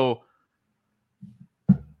 So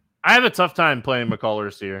I have a tough time playing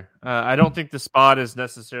McCullers here. I don't think the spot is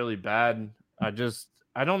necessarily bad.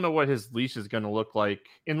 I don't know what his leash is going to look like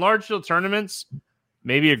in large field tournaments.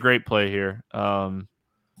 Maybe a great play here. I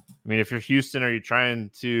mean, if you're Houston, are you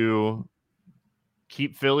trying to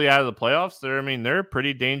keep Philly out of the playoffs? They're a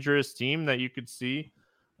pretty dangerous team that you could see,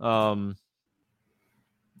 in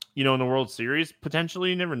the World Series potentially.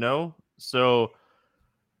 You never know. So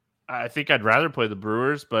I think I'd rather play the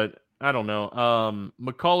Brewers, but I don't know.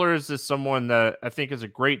 McCullers is someone that I think is a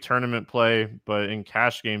great tournament play, but in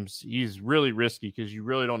cash games, he's really risky because you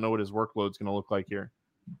really don't know what his workload is going to look like here.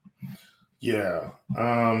 Yeah.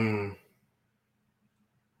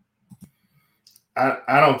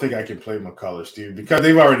 I don't think I can play McCullers, Steve, because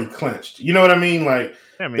they've already clinched. You know what I mean? Like,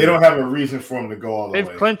 they don't have a reason for them to go all the way.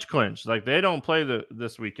 They've clinched. Like, they don't play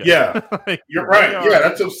this weekend. Yeah. You're right. Yeah,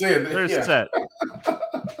 that's what I'm saying. They're set.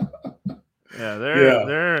 Yeah,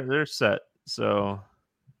 they're set. So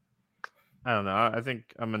I don't know. I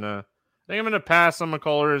think I'm gonna pass on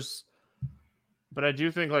McCullers. But I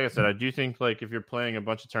do think, like I said, like if you're playing a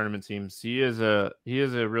bunch of tournament teams, he is a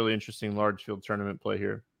really interesting large field tournament play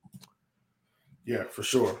here. Yeah, for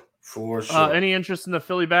sure. For sure. Any interest in the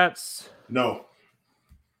Philly bats? No.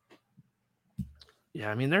 Yeah,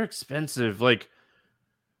 I mean, they're expensive. Like,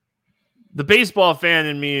 the baseball fan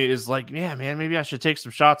in me is like, yeah, man, maybe I should take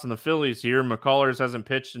some shots on the Phillies here. McCullers hasn't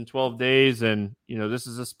pitched in 12 days, and this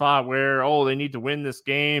is a spot where they need to win this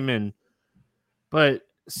game. But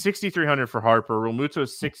 6,300 for Harper,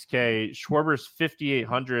 Realmuto's 6K, Schwarber's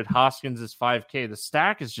 5,800, Hoskins is 5K. The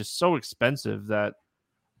stack is just so expensive that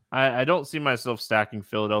I don't see myself stacking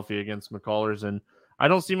Philadelphia against McCullers, and I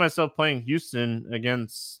don't see myself playing Houston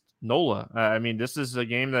against Nola. I mean, this is a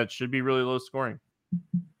game that should be really low scoring.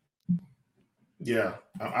 Yeah,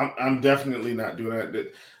 I'm definitely not doing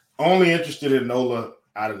that. Only interested in Nola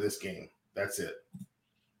out of this game. That's it.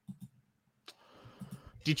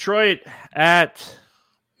 Detroit at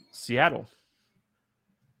Seattle.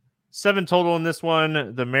 7 total in this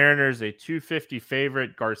one. The Mariners, a 250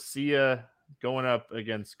 favorite. Garcia going up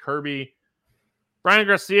against Kirby. Brian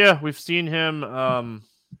Garcia, we've seen him a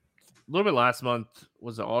little bit last month.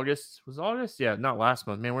 Was it August? Was it August? Yeah, not last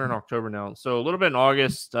month. Man, we're in October now. So a little bit in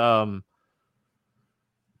August.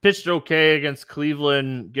 Pitched okay against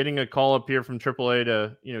Cleveland, getting a call up here from AAA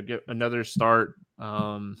to get another start.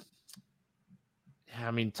 I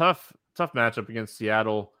mean, tough matchup against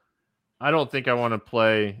Seattle. I don't think I want to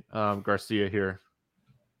play Garcia here.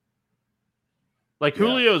 Like,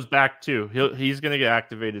 Julio's back too. He's going to get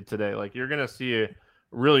activated today. Like, you're going to see a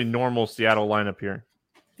really normal Seattle lineup here.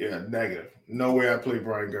 Yeah, negative. No way I play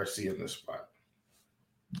Brian Garcia in this spot.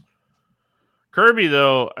 Kirby,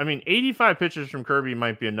 though, I mean, 85 pitches from Kirby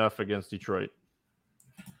might be enough against Detroit.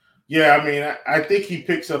 Yeah, I mean, I think he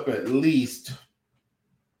picks up at least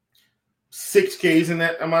 6 Ks in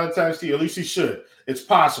that amount of time, Steve. At least he should. It's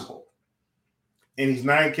possible. And he's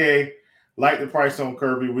 9K. Like the price on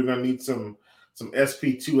Kirby, we're going to need some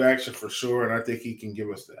SP2 action for sure, and I think he can give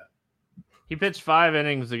us that. He pitched 5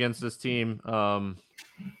 innings against this team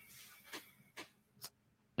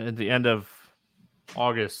at the end of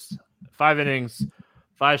August. 5 innings,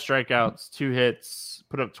 5 strikeouts, 2 hits,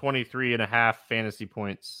 put up 23.5 fantasy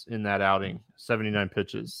points in that outing, 79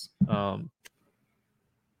 pitches.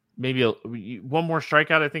 Maybe one more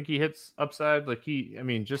strikeout. I think he hits upside.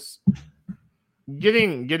 Just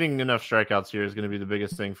getting enough strikeouts here is going to be the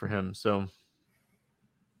biggest thing for him. So,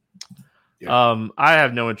 yeah. I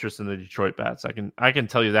have no interest in the Detroit bats. I can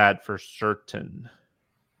tell you that for certain.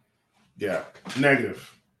 Yeah,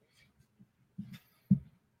 negative.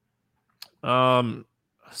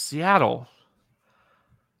 Seattle.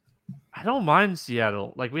 I don't mind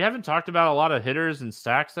Seattle. Like, we haven't talked about a lot of hitters and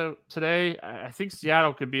stacks today. I think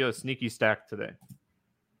Seattle could be a sneaky stack today.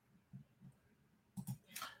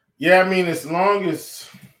 Yeah, I mean, as long as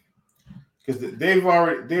because they've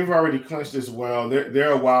already clinched as well.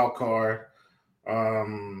 They're a wild card. Let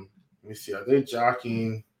me see. Are they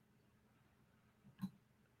jockeying?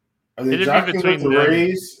 Are they jockeying with the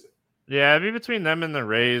Rays? Yeah, it'd be between them and the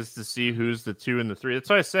Rays to see who's the 2 and the 3. That's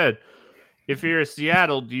why I said, if you're a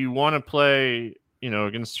Seattle, do you want to play,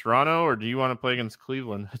 against Toronto, or do you want to play against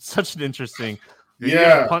Cleveland? It's such an interesting. You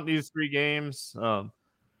have to punt these 3 games.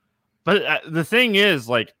 But the thing is,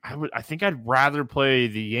 like, I think I'd rather play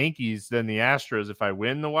the Yankees than the Astros if I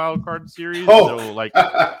win the wild card series. Oh. So, like,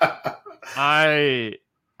 I'm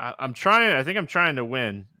trying. I think I'm trying to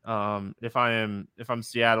win. If I'm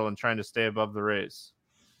Seattle and trying to stay above the Rays.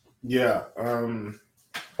 Yeah.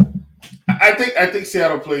 I think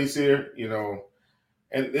Seattle plays here.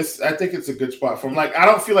 And I think it's a good spot for him. Like, I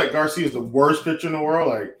don't feel like Garcia is the worst pitcher in the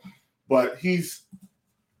world. But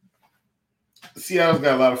Seattle's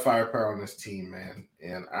got a lot of firepower on this team, man.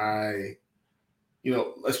 And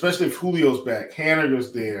especially if Julio's back,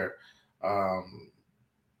 Haniger's there,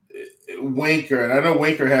 Winker, and I know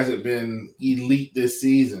Winker hasn't been elite this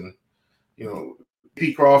season.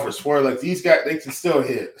 P. Crawford, Swear, like these guys, they can still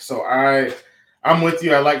hit. So I'm with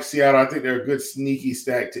you. I like Seattle. I think they're a good sneaky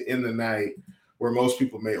stack to end the night where most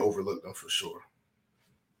people may overlook them for sure.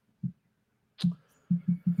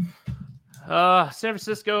 San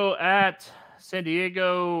Francisco at San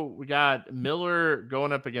Diego. We got Miller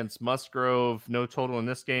going up against Musgrove. No total in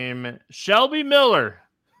this game. Shelby Miller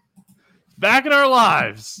back in our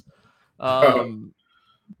lives.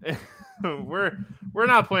 We're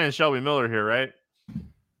not playing Shelby Miller here, right?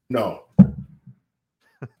 No.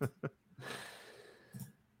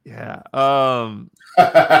 Yeah.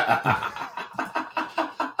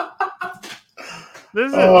 This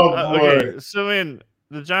is okay. So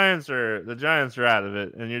the Giants are out of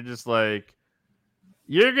it, and you're just like,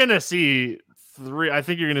 you're gonna see 3. I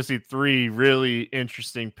think you're gonna see 3 really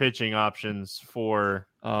interesting pitching options for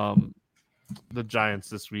the Giants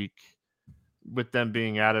this week. With them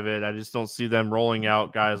being out of it, I just don't see them rolling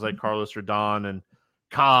out guys like Carlos Rodon and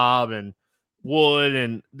Cobb and Wood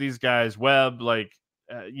and these guys, Webb. Like,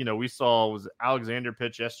 we saw was Alexander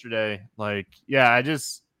pitch yesterday. Like, yeah, I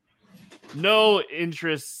just no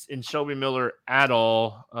interest in Shelby Miller at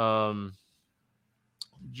all.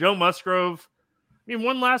 Joe Musgrove,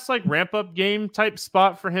 one last like ramp up game type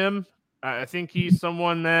spot for him. I think he's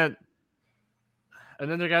someone that.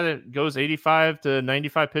 Another guy that goes 85 to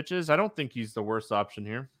 95 pitches. I don't think he's the worst option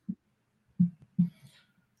here.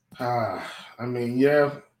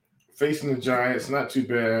 Facing the Giants, not too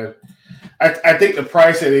bad. I think the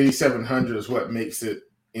price at 8,700 is what makes it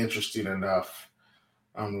interesting enough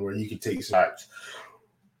where you can take shots.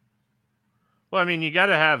 Well, you got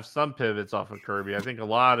to have some pivots off of Kirby. I think a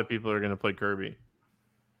lot of people are going to play Kirby.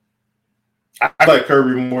 I like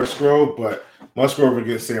Kirby Musgrove, but Musgrove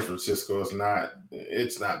against San Francisco is not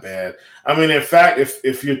bad. In fact,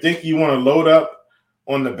 if you think you want to load up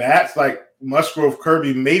on the bats, like Musgrove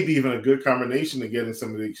Kirby may be even a good combination to get in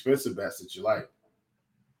some of the expensive bats that you like.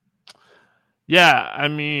 Yeah, I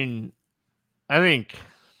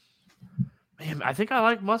think I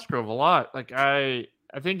like Musgrove a lot. Like I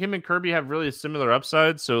think him and Kirby have really similar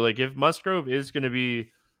upsides. So like if Musgrove is going to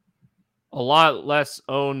be a lot less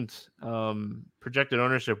owned, projected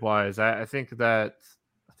ownership wise, I think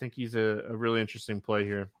he's a really interesting play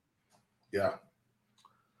here. Yeah.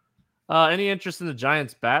 Any interest in the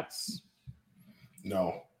Giants bats?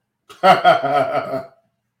 No.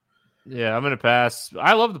 Yeah, I'm going to pass.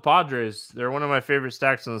 I love the Padres. They're one of my favorite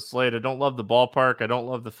stacks on the slate. I don't love the ballpark. I don't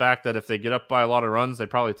love the fact that if they get up by a lot of runs, they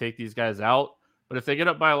probably take these guys out. But if they get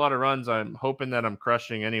up by a lot of runs, I'm hoping that I'm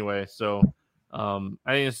crushing anyway. So I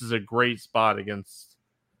think this is a great spot against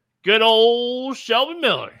good old Shelby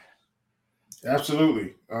Miller.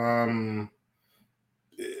 Absolutely.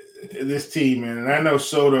 This team, man, and I know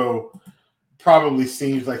Soto probably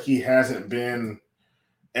seems like he hasn't been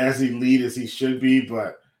as elite as he should be,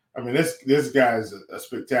 but this guy's a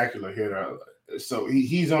spectacular hitter. So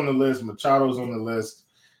he's on the list. Machado's on the list.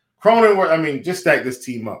 Cronenworth, I mean, just stack this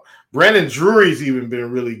team up. Brandon Drury's even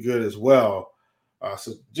been really good as well.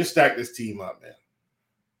 So just stack this team up, man.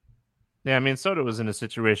 Yeah, I mean, Soto was in a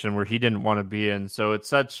situation where he didn't want to be in, so it's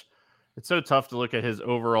so tough to look at his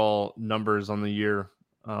overall numbers on the year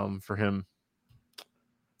for him.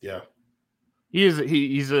 Yeah, he's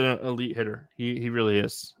an elite hitter. He really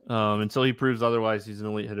is. Until he proves otherwise, he's an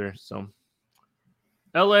elite hitter. So,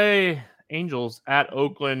 L.A. Angels at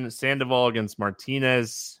Oakland, Sandoval against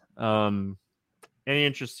Martinez. Any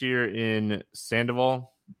interest here in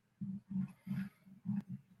Sandoval?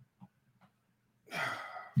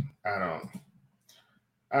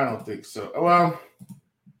 I don't think so. Well,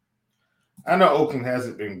 I know Oakland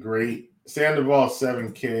hasn't been great. Sandoval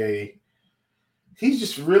 7K. He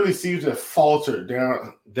just really seems to have faltered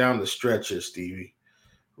down the stretch here, Stevie.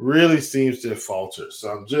 Really seems to have faltered. So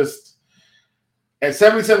I'm just at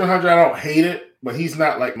 7,700. I don't hate it, but he's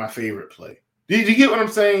not like my favorite play. Did you get what I'm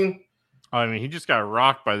saying? I mean, he just got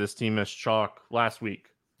rocked by this team as chalk last week.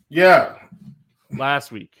 Yeah, last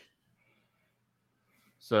week.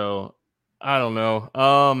 So I don't know.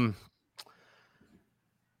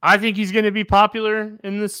 I think he's going to be popular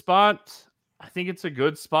in this spot. I think it's a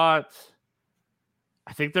good spot.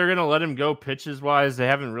 I think they're going to let him go pitches wise. They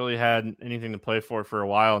haven't really had anything to play for a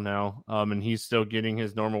while now. And he's still getting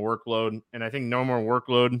his normal workload. And I think normal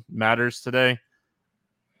workload matters today.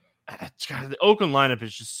 God, the Oakland lineup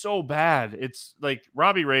is just so bad. It's like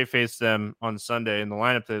Robbie Ray faced them on Sunday, and the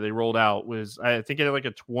lineup that they rolled out was, I think it had like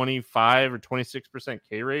a 25 or 26%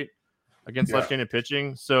 K rate against left-handed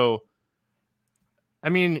pitching. So, I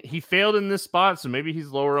mean, he failed in this spot, so maybe he's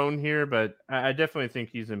lower owned here, but I definitely think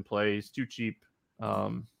he's in play. He's too cheap.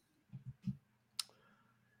 And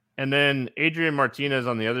then Adrian Martinez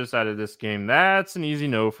on the other side of this game. That's an easy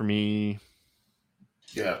no for me.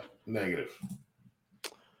 Yeah, negative.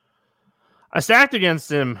 I stacked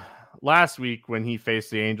against him last week when he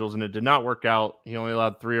faced the Angels, and it did not work out. He only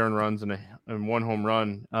allowed 3 earned runs and 1 home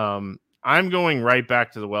run. I'm going right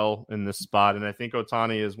back to the well in this spot, and I think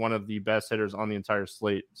Ohtani is one of the best hitters on the entire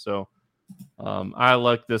slate. So I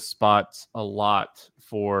like this spot a lot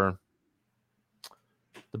for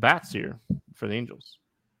the bats here for the Angels.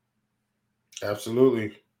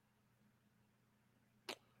 Absolutely.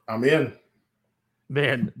 I'm in.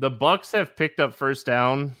 Man, the Bucks have picked up first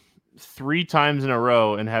down 3 times in a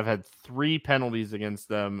row and have had 3 penalties against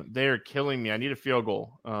them. They are killing me. I need a field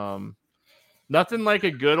goal. Nothing like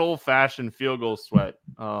a good old-fashioned field goal sweat.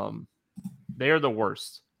 They are the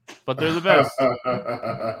worst, but they're the best.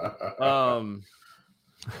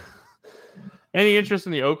 Any interest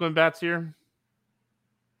in the Oakland bats here?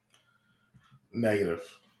 Negative.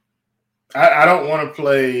 I don't want to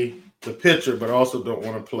play the pitcher, but also don't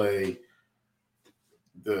want to play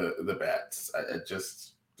the bats.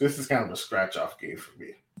 This is kind of a scratch-off game for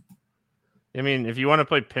me. I mean, if you want to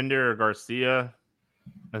play Pinder or Garcia,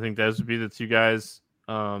 I think those would be the 2 guys.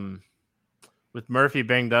 With Murphy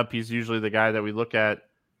banged up, he's usually the guy that we look at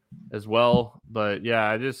as well. But yeah,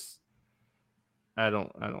 I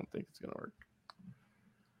don't think it's gonna work.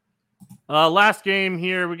 Last game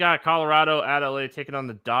here, we got Colorado at LA taking on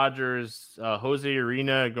the Dodgers. Jose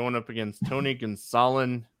Urena going up against Tony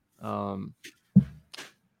Gonsolin.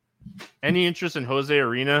 Any interest in Jose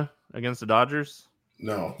Urena against the Dodgers?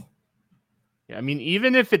 No. Yeah, I mean,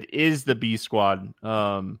 even if it is the B squad,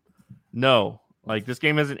 no. Like, this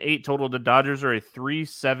game has an 8 total. The Dodgers are a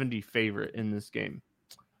 370 favorite in this game.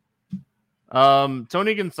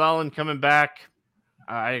 Tony Gonsolin coming back.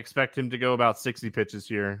 I expect him to go about 60 pitches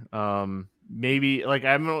here. Maybe, like,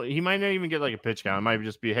 he might not even get like a pitch count. It might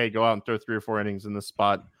just be, hey, go out and throw 3 or 4 innings in this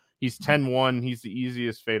spot. He's 10-1. He's the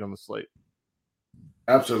easiest fade on the slate.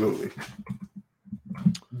 Absolutely.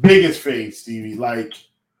 Biggest fade, Stevie. Like,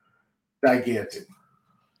 gigantic.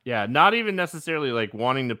 Yeah, not even necessarily like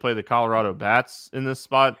wanting to play the Colorado bats in this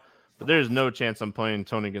spot, but there's no chance I'm playing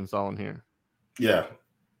Tony Gonsolin here. Yeah,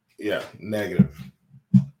 negative.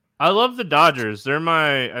 I love the Dodgers.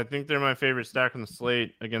 I think they're my favorite stack on the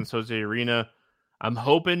slate against Jose Urena. I'm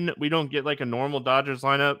hoping we don't get like a normal Dodgers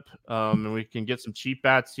lineup, and we can get some cheap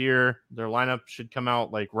bats here. Their lineup should come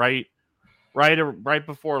out like right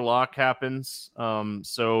before lock happens.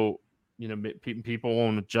 So, you know, people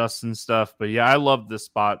won't adjust and stuff. But yeah, I love this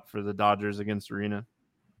spot for the Dodgers against Urena.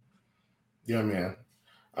 Yeah, man.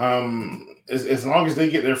 As long as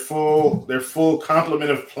they get their full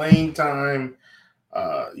complement of playing time,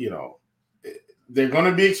 you know, they're going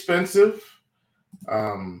to be expensive.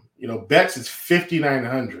 You know, Betts is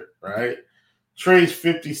 5,900, right? Trey's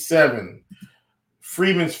 57.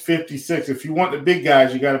 Freeman's 56. If you want the big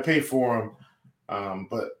guys, you got to pay for them.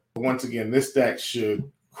 But But once again, this stack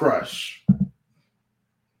should crush.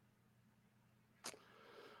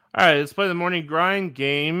 All right, let's play the morning grind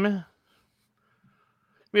game.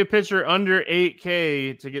 We have a pitcher under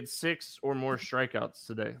 8K to get 6 or more strikeouts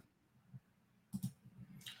today.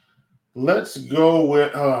 Let's go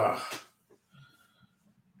with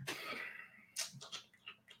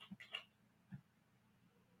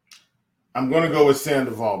I'm going to go with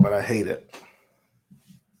Sandoval, but I hate it.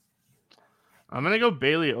 I'm going to go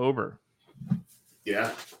Bailey Ober.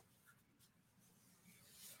 Yeah.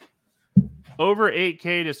 Over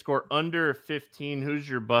 8K to score under 15. Who's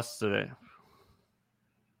your bust today?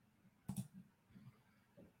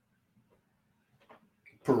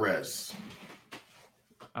 Perez.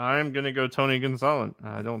 I'm going to go Tony Gonzalez.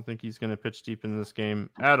 I don't think he's going to pitch deep in this game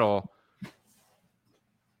at all.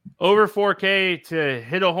 Over 4K to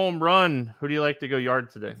hit a home run. Who do you like to go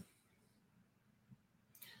yard today?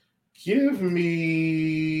 Give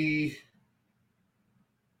me...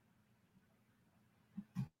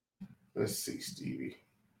 Let's see, Stevie.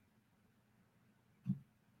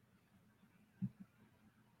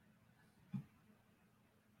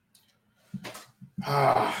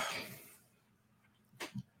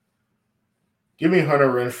 Give me Hunter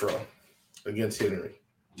Renfroe against Henry.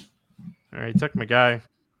 All right, took my guy.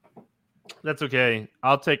 That's okay.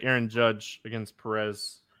 I'll take Aaron Judge against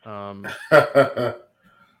Perez. Under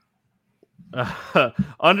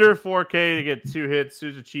 4K to get 2 hits.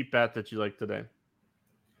 Who's a cheap bat that you like today?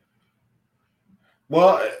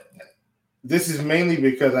 Well, this is mainly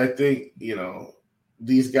because I think,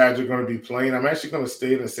 these guys are going to be playing. I'm actually going to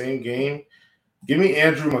stay in the same game. Give me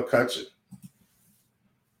Andrew McCutchen.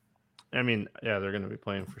 I mean, yeah, they're going to be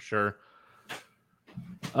playing for sure.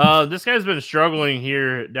 This guy's been struggling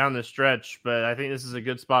here down the stretch, but I think this is a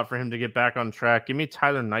good spot for him to get back on track. Give me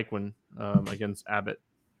Tyler Naquin against Abbott.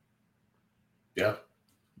 Yeah.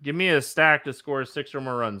 Give me a stack to score 6 or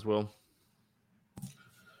more runs, Will.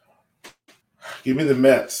 Give me the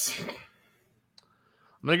Mets. I'm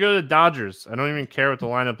going to go to the Dodgers. I don't even care what the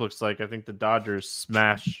lineup looks like. I think the Dodgers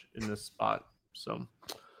smash in this spot. So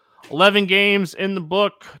 11 games in the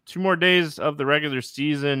book. 2 more days of the regular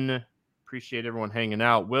season. Appreciate everyone hanging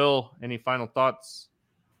out. Will, any final thoughts?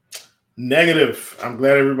 Negative. I'm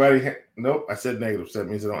glad everybody... Nope, I said negative. So that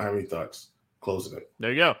means I don't have any thoughts. Closing it.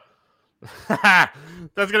 There you go. That's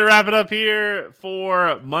going to wrap it up here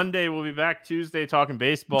for Monday. We'll be back Tuesday talking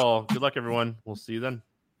baseball. Good luck, everyone. We'll see you then.